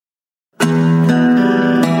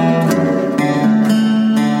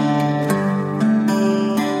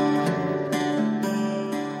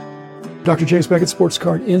Dr. James Beckett, Sports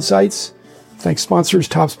Card Insights. Thanks sponsors,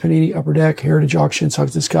 Topps Panini, Upper Deck, Heritage Auctions,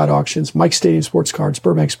 Hugs and Scott Auctions, Mike Stadium Sports Cards,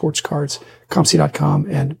 Burbank Sports Cards, ComC.com,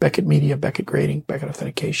 and Beckett Media, Beckett Grading, Beckett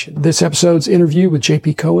Authentication. This episode's interview with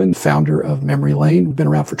JP Cohen, founder of Memory Lane. We've been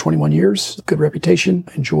around for 21 years, good reputation.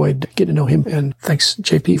 Enjoyed getting to know him. And thanks,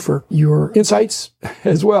 JP, for your insights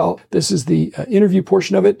as well. This is the interview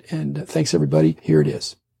portion of it. And thanks, everybody. Here it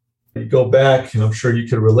is. You go back, and I'm sure you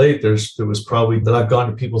could relate. There was probably that I've gone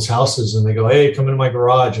to people's houses and they go, "Hey, come into my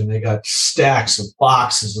garage," and they got stacks of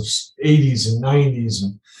boxes of 80s and 90s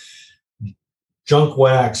and junk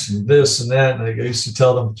wax and this and that. And I used to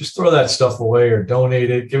tell them, just throw that stuff away or donate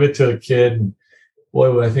it, give it to a kid. And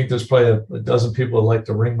boy, I think there's probably a dozen people that like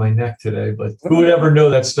to wring my neck today. But who would ever know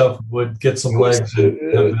that stuff would get some legs?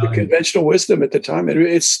 The conventional wisdom at the time,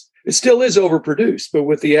 it still is overproduced, but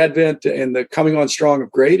with the advent and the coming on strong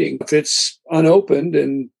of grading, if it's unopened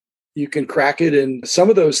and you can crack it, and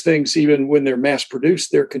some of those things, even when they're mass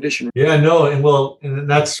produced, they're conditioned. Yeah, no, and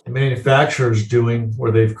that's manufacturers doing,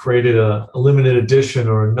 where they've created a limited edition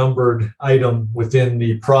or a numbered item within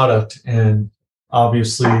the product. And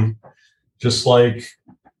obviously, just like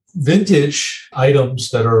vintage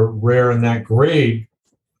items that are rare in that grade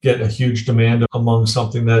get a huge demand among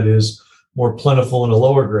something that is more plentiful in a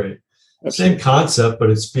lower grade. Same concept, but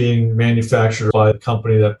it's being manufactured by the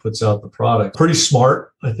company that puts out the product. Pretty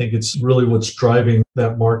smart. I think it's really what's driving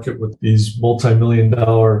that market with these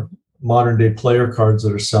multi-million-dollar modern-day player cards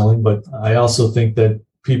that are selling. But I also think that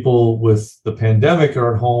people with the pandemic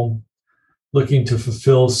are at home looking to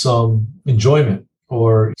fulfill some enjoyment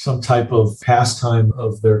or some type of pastime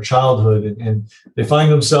of their childhood. And they find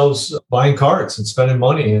themselves buying cards and spending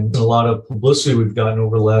money. And a lot of publicity we've gotten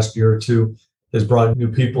over the last year or two has brought new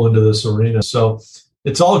people into this arena. So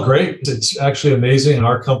it's all great. It's actually amazing. And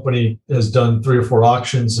our company has done 3 or 4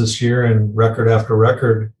 auctions this year and record after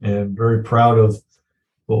record, and very proud of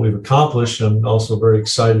what we've accomplished. I'm also very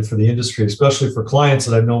excited for the industry, especially for clients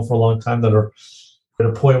that I've known for a long time that are at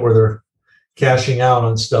a point where they're cashing out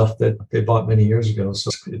on stuff that they bought many years ago.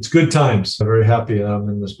 So it's good times. I'm very happy I'm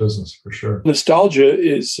in this business for sure. Nostalgia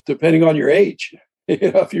is depending on your age.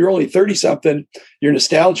 If you're only 30-something, your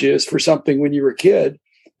nostalgia is for something when you were a kid.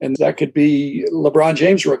 And that could be LeBron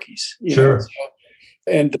James rookies. Sure.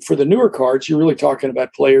 And for the newer cards, you're really talking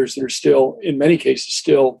about players that are still, in many cases,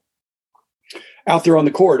 still out there on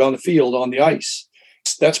the court, on the field, on the ice.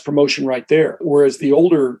 That's promotion right there. Whereas the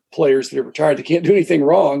older players that are retired, they can't do anything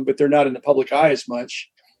wrong, but they're not in the public eye as much.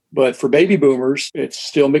 But for baby boomers, it's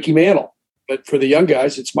still Mickey Mantle. But for the young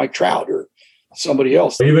guys, it's Mike Trout or somebody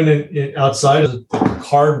else. Even in outside of the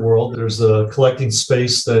card world, there's a collecting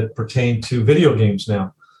space that pertains to video games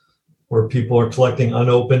now, where people are collecting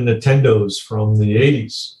unopened Nintendos from the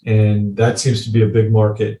 80s. And that seems to be a big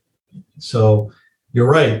market. So you're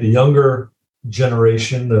right. The younger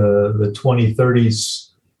generation, the 20, 30s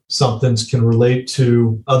somethings can relate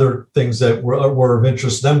to other things that were of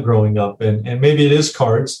interest to them growing up. And maybe it is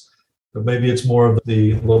cards, but maybe it's more of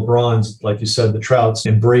the LeBrons, like you said, the Trouts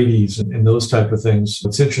and Brady's and those type of things.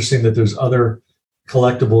 It's interesting that there's other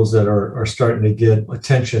collectibles that are starting to get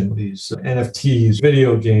attention. These NFTs,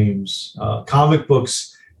 video games, comic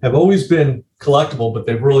books have always been collectible, but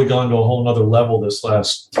they've really gone to a whole nother level this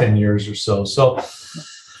last 10 years or so. So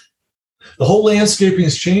the whole landscaping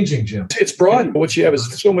is changing, Jim. It's broad. What you have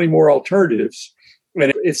is so many more alternatives.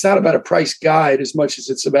 And it's not about a price guide as much as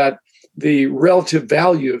it's about the relative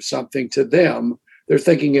value of something to them. They're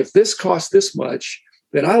thinking, if this costs this much,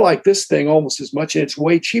 then I like this thing almost as much, and it's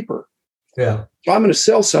way cheaper. Yeah. So I'm going to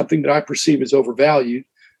sell something that I perceive as overvalued,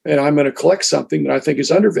 and I'm going to collect something that I think is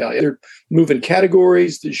undervalued. They're moving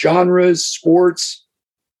categories, the genres, sports,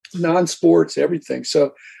 non-sports, everything.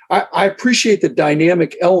 So I appreciate the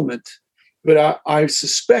dynamic element, but I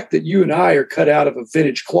suspect that you and I are cut out of a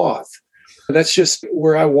vintage cloth. That's just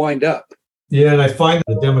where I wind up. Yeah, and I find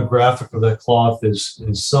the demographic of that cloth is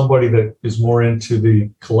somebody that is more into the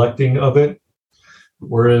collecting of it,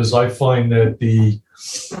 whereas I find that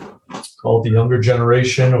call it the younger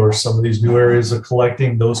generation or some of these new areas of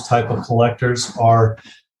collecting, those type of collectors are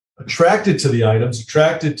attracted to the items,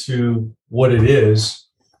 attracted to what it is.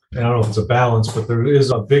 And I don't know if it's a balance, but there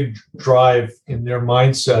is a big drive in their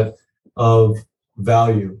mindset of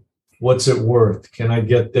value. What's it worth? Can I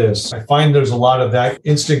get this? I find there's a lot of that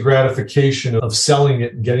instant gratification of selling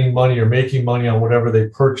it and getting money or making money on whatever they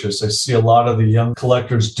purchase. I see a lot of the young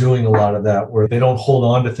collectors doing a lot of that, where they don't hold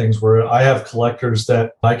on to things. Where I have collectors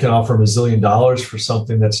that I can offer them $1 zillion for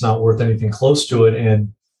something that's not worth anything close to it,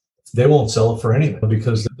 and they won't sell it for anything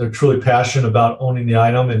because they're truly passionate about owning the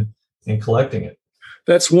item and collecting it.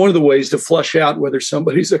 That's one of the ways to flush out whether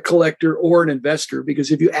somebody's a collector or an investor,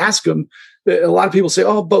 because if you ask them, a lot of people say,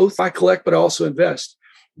 oh, both. I collect, but I also invest.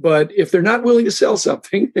 But if they're not willing to sell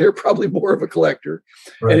something, they're probably more of a collector.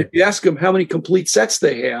 Right. And if you ask them how many complete sets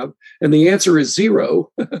they have, and the answer is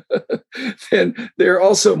 0, then they're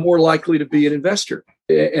also more likely to be an investor.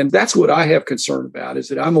 And that's what I have concern about, is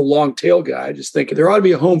that I'm a long tail guy. I just think there ought to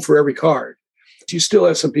be a home for every card. You still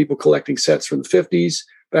have some people collecting sets from the 50s.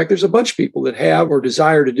 In fact, there's a bunch of people that have or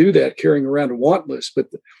desire to do that, carrying around a want list. But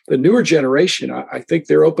the newer generation, I think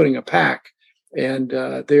they're opening a pack, and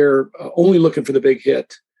they're only looking for the big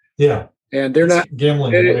hit. Yeah. And they're not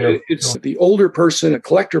gambling. It's the older person, a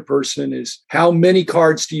collector person, is how many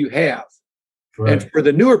cards do you have? Right. And for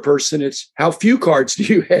the newer person, it's how few cards do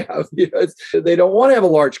you have? They don't want to have a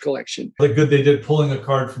large collection. The good they did pulling a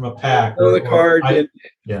card from a pack. But an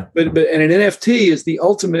NFT is the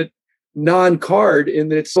ultimate non-card in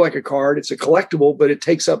that it's like a card, it's a collectible, but it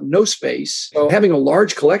takes up no space. So having a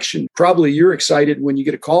large collection, probably you're excited when you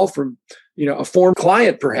get a call from, a former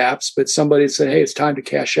client perhaps, but somebody said, hey, it's time to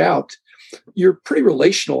cash out. You're pretty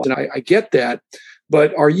relational, and I get that.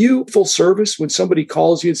 But are you full service when somebody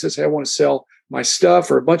calls you and says, hey, I want to sell my stuff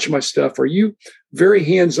or a bunch of my stuff? Are you very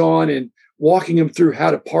hands-on in walking them through how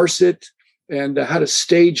to parse it and how to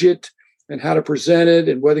stage it and how to present it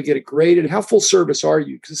and whether to get it graded? How full service are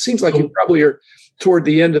you? Because it seems like you probably are toward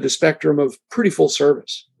the end of the spectrum of pretty full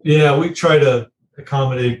service. Yeah, we try to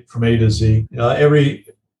accommodate from A to Z. Every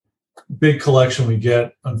big collection we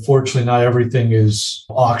get, unfortunately, not everything is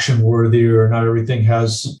auction worthy, or not everything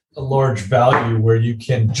has a large value where you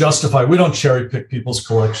can justify. We don't cherry pick people's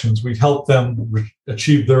collections. We help them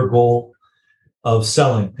achieve their goal of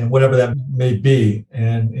selling, and whatever that may be.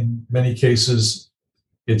 And in many cases,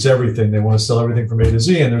 it's everything. They want to sell everything from A to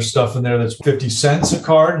Z, and there's stuff in there that's 50 cents a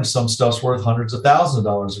card, and some stuff's worth hundreds of thousands of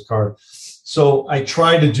dollars a card. So I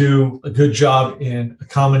try to do a good job in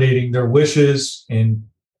accommodating their wishes and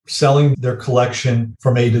selling their collection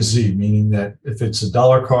from A to Z, meaning that if it's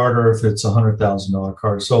 $1 card or if it's $100,000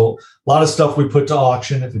 card. So a lot of stuff we put to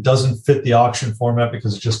auction. If it doesn't fit the auction format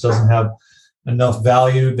because it just doesn't have enough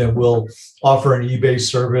value, then we'll offer an eBay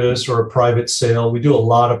service or a private sale. We do a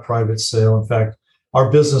lot of private sale. In fact,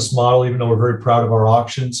 our business model, even though we're very proud of our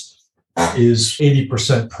auctions, is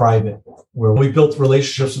 80% private, where we built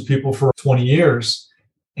relationships with people for 20 years.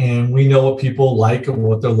 And we know what people like and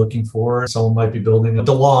what they're looking for. Someone might be building a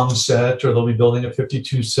DeLong set, or they'll be building a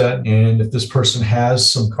 52 set. And if this person has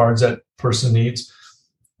some cards that person needs,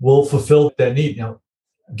 we'll fulfill that need. Now,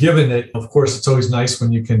 given that, of course, it's always nice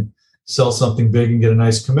when you can sell something big and get a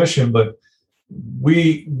nice commission, but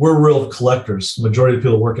we're real collectors. The majority of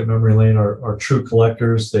people who work at Memory Lane are true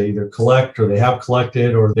collectors. They either collect, or they have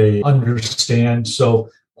collected, or they understand. So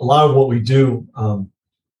a lot of what we do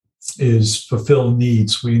is fulfill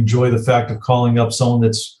needs. We enjoy the fact of calling up someone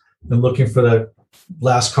that's been looking for that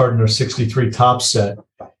last card in their 63 top set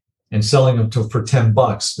and selling them for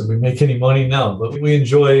 $10. Did we make any money? No, but we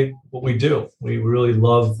enjoy what we do. We really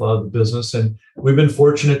love the business, and we've been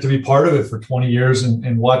fortunate to be part of it for 20 years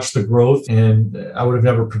and watch the growth. And I would have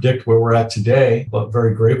never predicted where we're at today, but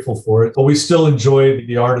very grateful for it. But we still enjoy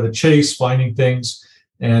the art of the chase, finding things,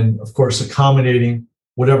 and of course, accommodating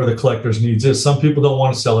whatever the collector's needs is. Some people don't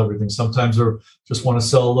want to sell everything. Sometimes they just want to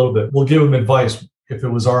sell a little bit. We'll give them advice. If it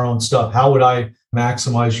was our own stuff, how would I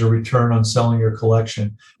maximize your return on selling your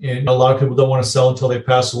collection? And a lot of people don't want to sell until they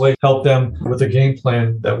pass away. Help them with a game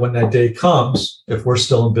plan that when that day comes, if we're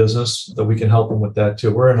still in business, that we can help them with that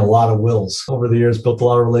too. We're in a lot of wills over the years, built a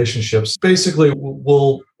lot of relationships. Basically,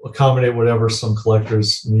 we'll accommodate whatever some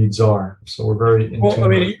collectors' needs are. So we're very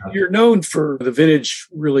you're known for the vintage,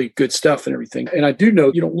 really good stuff and everything. And I do know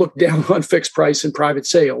you don't look down on fixed price and private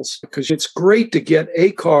sales, because it's great to get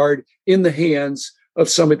a card in the hands of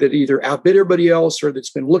somebody that either outbid everybody else or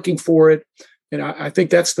that's been looking for it. And I think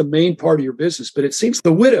that's the main part of your business. But it seems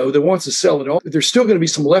the widow that wants to sell it all, there's still going to be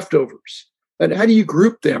some leftovers. And how do you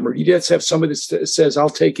group them? Or do you just have somebody that says,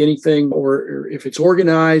 I'll take anything? Or if it's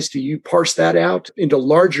organized, do you parse that out into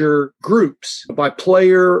larger groups by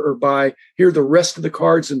player or by here are the rest of the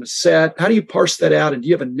cards in the set? How do you parse that out? And do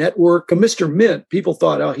you have a network? Mr. Mint, people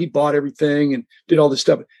thought, oh, he bought everything and did all this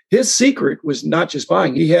stuff. His secret was not just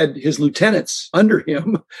buying. He had his lieutenants under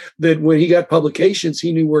him that when he got publications,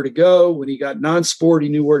 he knew where to go. When he got non-sport, he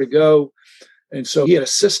knew where to go. And so he had a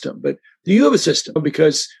system. But do you have a system?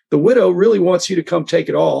 Because the widow really wants you to come take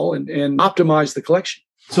it all and optimize the collection.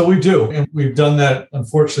 So we do. And we've done that,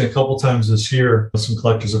 unfortunately, a couple of times this year. Some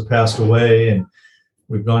collectors have passed away, and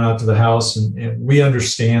we've gone out to the house, and we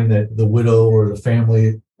understand that the widow or the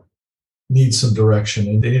family needs some direction,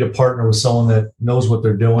 and they need a partner with someone that knows what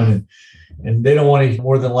they're doing. and they don't want to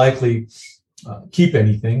more than likely keep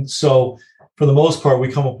anything. So for the most part,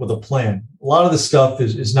 we come up with a plan. A lot of the stuff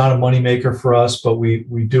is not a moneymaker for us, but we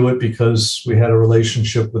do it because we had a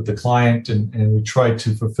relationship with the client, and we try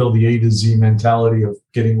to fulfill the A to Z mentality of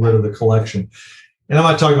getting rid of the collection. And I'm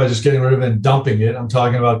not talking about just getting rid of it and dumping it. I'm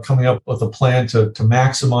talking about coming up with a plan to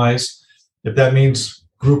maximize. If that means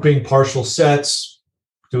grouping partial sets,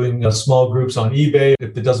 doing small groups on eBay.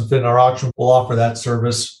 If it doesn't fit in our auction, we'll offer that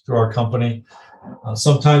service through our company.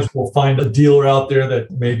 Sometimes we'll find a dealer out there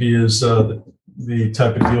that maybe is the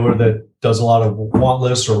type of dealer that does a lot of want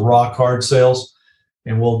lists or raw card sales,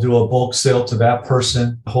 and we'll do a bulk sale to that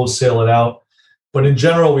person, wholesale it out. But in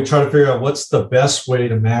general, we try to figure out what's the best way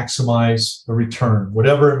to maximize the return,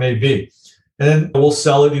 whatever it may be. And then we'll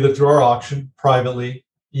sell it either through our auction, privately,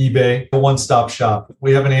 eBay, a one-stop shop.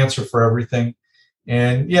 We have an answer for everything.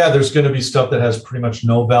 And yeah, there's going to be stuff that has pretty much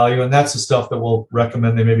no value. And that's the stuff that we'll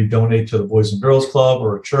recommend they maybe donate to the Boys and Girls Club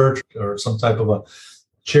or a church or some type of a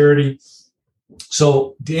charity.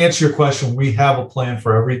 So to answer your question, we have a plan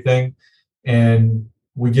for everything. And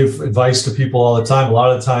we give advice to people all the time. A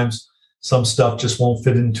lot of the times, some stuff just won't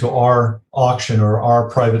fit into our auction or our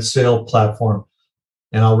private sale platform.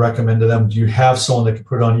 And I'll recommend to them, do you have someone that can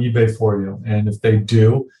put it on eBay for you? And if they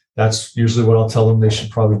do, that's usually what I'll tell them they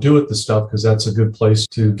should probably do with the stuff, because that's a good place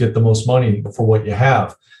to get the most money for what you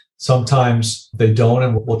have. Sometimes they don't,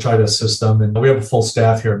 and we'll try to assist them. And we have a full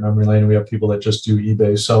staff here at Memory Lane, and we have people that just do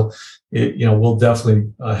eBay. So, we'll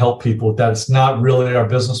definitely help people with that. It's not really our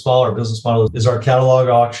business model. Our business model is our catalog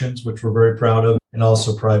auctions, which we're very proud of, and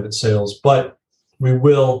also private sales. But we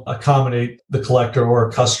will accommodate the collector or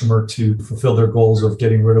a customer to fulfill their goals of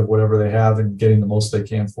getting rid of whatever they have and getting the most they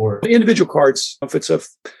can for it. Individual cards, if it's a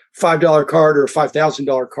 $5 card or a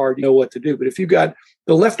 $5,000 card, you know what to do. But if you've got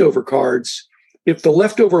the leftover cards, if the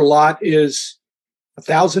leftover lot is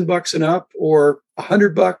 $1,000 and up, or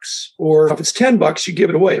 $100, or if it's $10, you give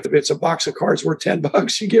it away. If it's a box of cards worth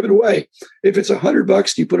 $10, you give it away. If it's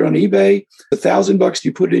 $100, do you put it on eBay? $1,000, do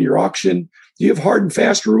you put it in your auction? Do you have hard and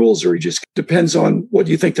fast rules, or it just depends on what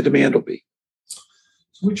you think the demand will be?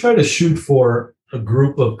 So we try to shoot for a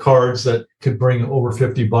group of cards that could bring over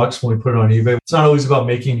 $50 when we put it on eBay. It's not always about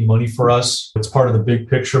making money for us. It's part of the big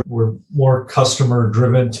picture. We're more customer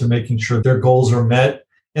driven to making sure their goals are met.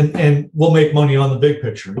 And we'll make money on the big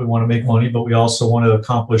picture. We want to make money, but we also want to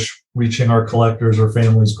accomplish reaching our collectors or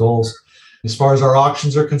families' goals. As far as our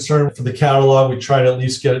auctions are concerned, for the catalog, we try to at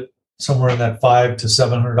least get somewhere in that $500 to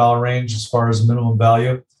 $700 range as far as minimum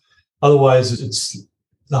value. Otherwise, it's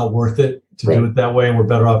not worth it to do it that way, and we're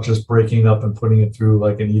better off just breaking it up and putting it through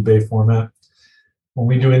like an eBay format. When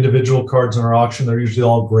we do individual cards in our auction, they're usually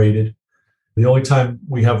all graded. The only time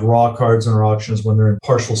we have raw cards in our auction is when they're in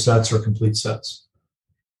partial sets or complete sets.